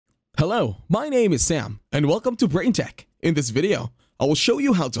Hello, my name is Sam, and welcome to BrainTech. In this video, I will show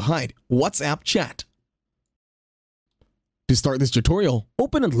you how to hide WhatsApp chat. To start this tutorial,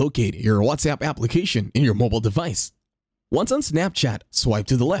 open and locate your WhatsApp application in your mobile device. Once on Snapchat, swipe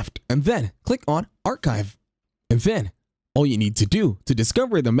to the left and then click on Archive. And then, all you need to do to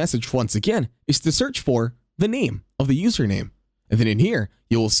discover the message once again is to search for the name of the username. And then in here,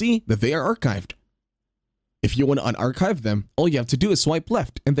 you will see that they are archived. If you want to unarchive them, all you have to do is swipe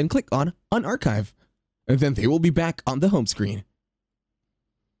left and then click on Unarchive. And then they will be back on the home screen.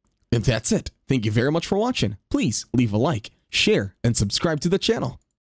 And that's it. Thank you very much for watching. Please leave a like, share, and subscribe to the channel.